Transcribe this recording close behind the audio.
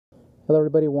Hello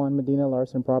everybody, Juan Medina,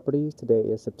 Larson Properties. Today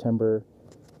is September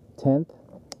 10th,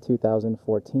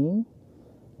 2014,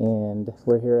 and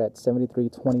we're here at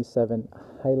 7327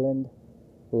 Highland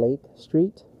Lake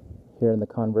Street here in the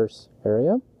Converse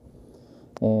area.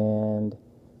 And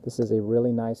this is a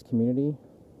really nice community,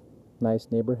 nice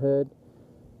neighborhood.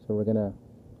 So we're gonna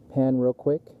pan real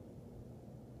quick.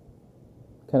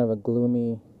 Kind of a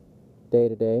gloomy day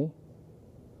today.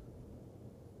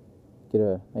 Get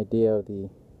an idea of the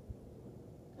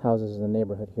houses in the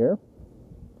neighborhood here.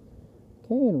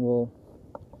 Okay, and we'll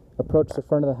approach the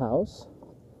front of the house.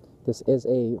 This is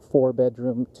a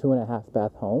 4-bedroom,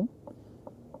 2.5-bath home.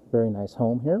 Very nice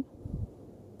home here.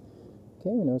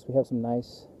 Okay, we notice we have some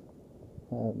nice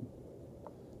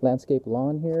landscape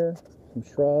lawn here, some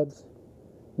shrubs,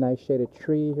 nice shaded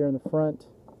tree here in the front.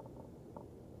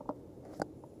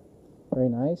 Very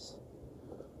nice.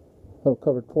 Little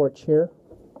covered porch here.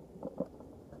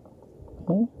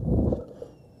 Okay.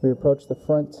 We approach the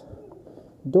front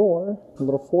door, a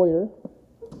little foyer.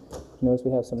 Notice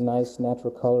we have some nice natural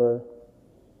color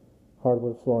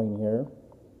hardwood flooring here.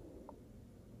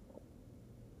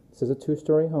 This is a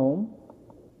 2-story home.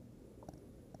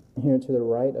 Here to the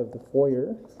right of the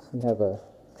foyer, we have a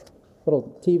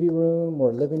little TV room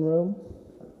or living room.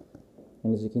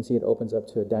 And as you can see, it opens up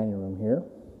to a dining room here.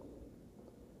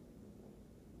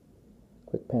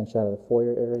 Quick pan shot of the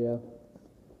foyer area.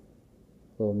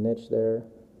 Little niche there.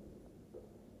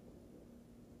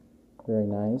 Very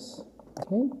nice.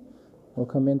 Okay, we'll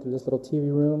come in through this little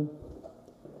TV room,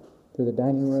 through the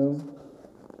dining room.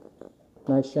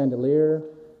 Nice chandelier,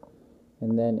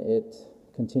 and then it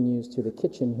continues to the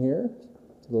kitchen here,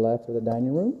 to the left of the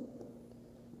dining room.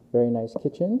 Very nice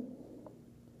kitchen.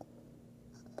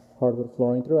 Hardwood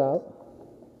flooring throughout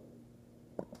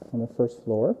on the first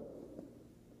floor.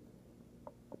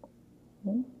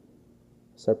 Okay.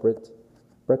 Separate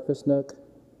breakfast nook,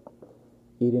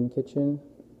 eat-in kitchen,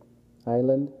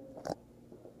 island.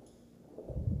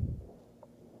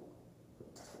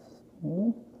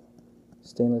 Okay.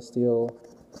 Stainless steel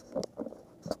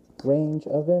range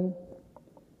oven,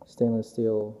 stainless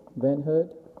steel vent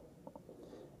hood,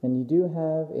 and you do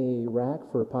have a rack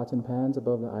for pots and pans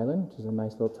above the island, which is a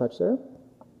nice little touch there.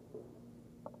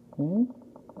 Okay.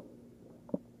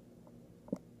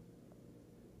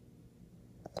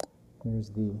 Here's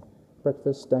the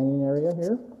breakfast dining area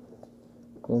here,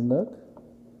 little nook.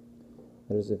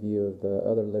 There's a view of the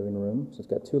other living room. So it's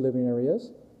got 2 living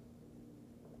areas.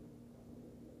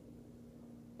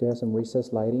 Do have some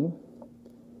recessed lighting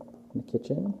in the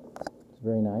kitchen. It's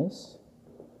very nice.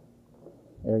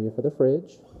 Area for the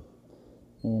fridge.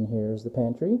 And here's the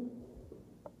pantry.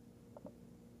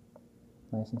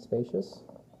 Nice and spacious.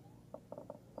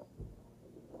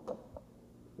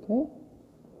 Okay.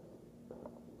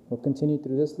 We'll continue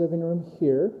through this living room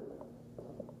here.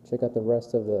 Check out the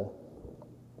rest of the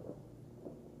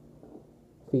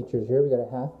features here. We got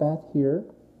a half bath here.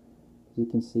 As you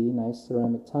can see, nice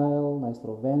ceramic tile, nice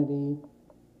little vanity.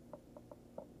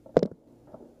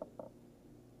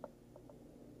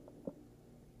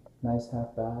 Nice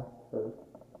half bath for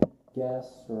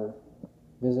guests or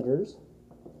visitors.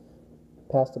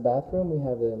 Past the bathroom, we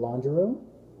have the laundry room.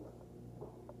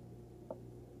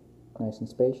 Nice and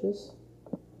spacious.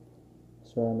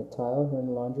 Ceramic tile here in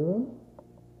the laundry room.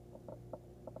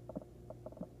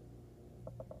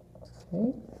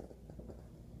 Okay.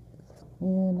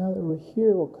 And now that we're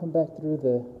here, we'll come back through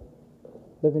the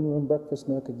living room breakfast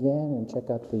nook again and check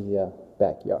out the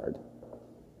backyard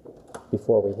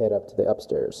before we head up to the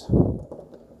upstairs.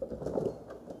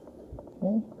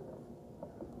 Okay.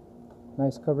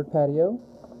 Nice covered patio.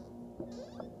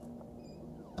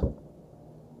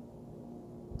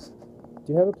 Do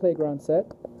you have a playground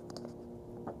set?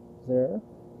 There.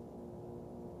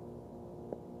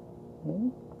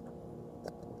 Okay.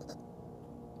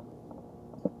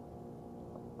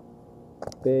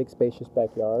 Big, spacious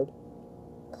backyard.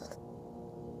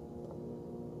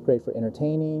 Great for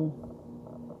entertaining,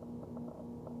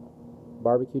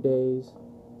 barbecue days.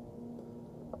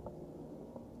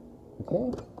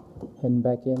 Okay, heading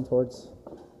back in towards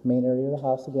the main area of the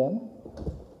house again.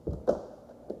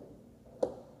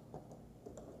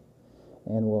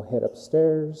 And we'll head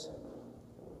upstairs.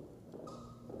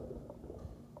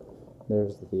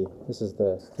 Gives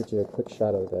you a quick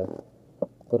shot of the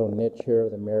little niche here,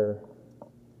 the mirror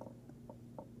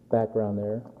background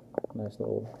there. Nice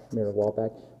little mirror wall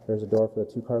back. There's a door for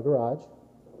the 2-car garage.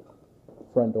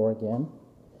 Front door again.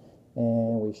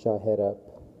 And we shall head up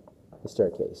the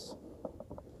staircase.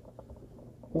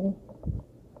 Okay.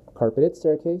 Carpeted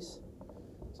staircase.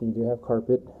 So you do have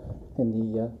carpet in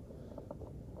the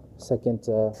second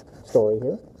story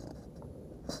here.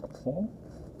 Okay.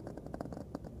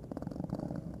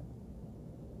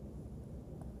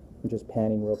 I'm just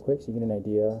panning real quick so you get an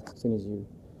idea as soon as you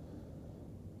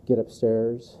get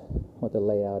upstairs what the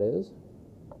layout is.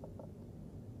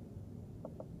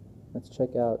 Let's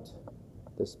check out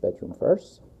this bedroom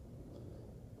first.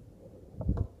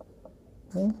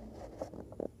 Okay.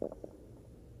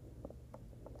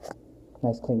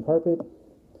 Nice clean carpet,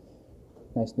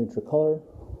 nice neutral color.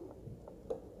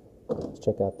 Let's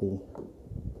check out the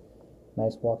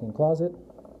nice walk-in closet.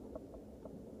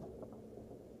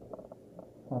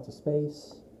 Lots of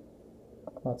space,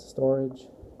 lots of storage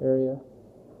area.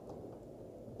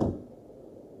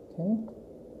 Okay.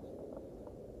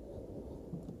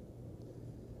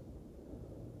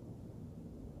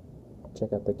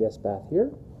 Check out the guest bath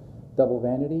here. Double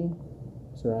vanity,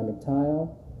 ceramic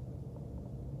tile,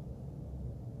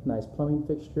 nice plumbing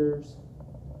fixtures,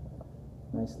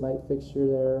 nice light fixture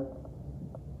there.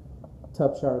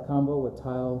 Tub shower combo with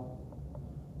tile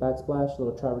backsplash,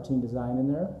 little travertine design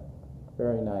in there.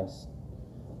 Very nice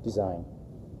design.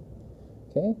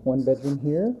 Okay, one bedroom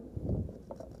here.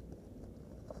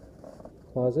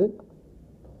 Closet.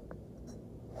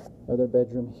 Other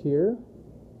bedroom here.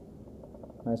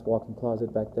 Nice walk-in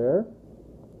closet back there.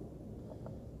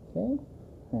 Okay,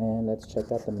 and let's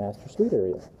check out the master suite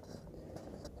area.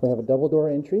 We have a double door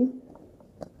entry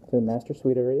to the master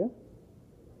suite area.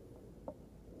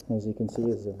 As you can see,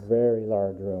 it's a very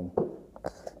large room.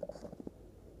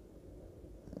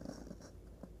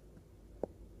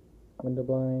 Window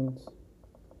blinds.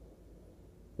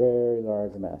 Very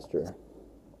large master.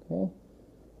 Okay.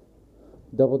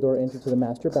 Double door entry to the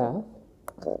master bath.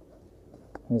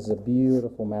 This is a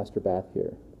beautiful master bath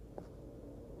here.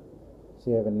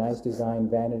 So you have a nice design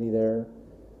vanity there.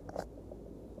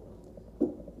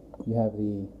 You have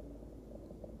the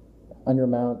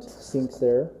undermount sinks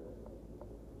there.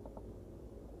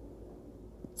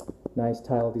 Nice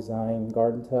tile design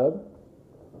garden tub.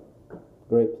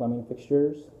 Great plumbing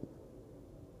fixtures.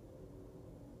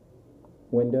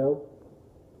 Window.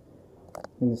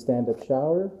 In the stand-up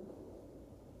shower.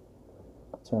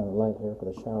 Turn on the light here for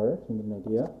the shower so you get an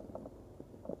idea.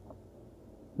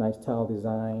 Nice tile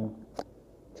design.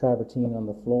 Travertine on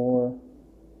the floor.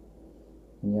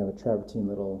 And you have a travertine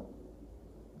little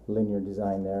linear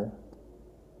design there.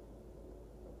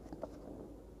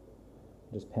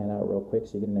 Just pan out real quick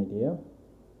so you get an idea.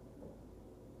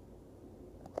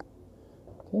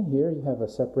 Okay, here you have a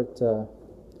separate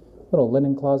little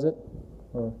linen closet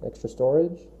or extra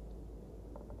storage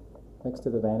next to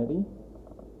the vanity.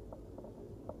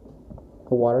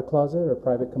 A water closet or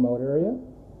private commode area.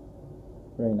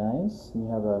 Very nice. And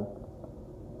you have a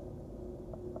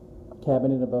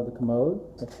cabinet above the commode,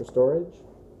 extra storage.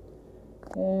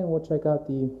 And we'll check out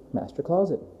the master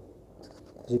closet.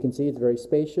 As you can see, it's very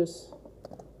spacious.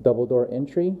 Double door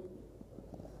entry.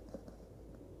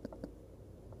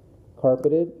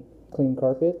 Carpeted, clean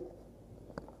carpet.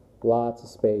 Lots of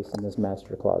space in this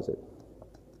master closet.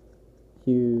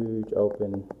 Huge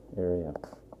open area.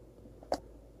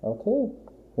 Okay,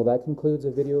 well that concludes a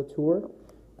video tour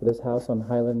for this house on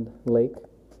Highland Lake.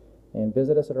 And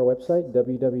visit us at our website,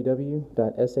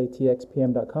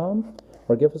 www.satxpm.com,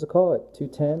 or give us a call at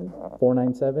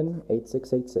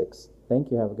 210-497-8686. Thank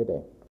you. Have a good day.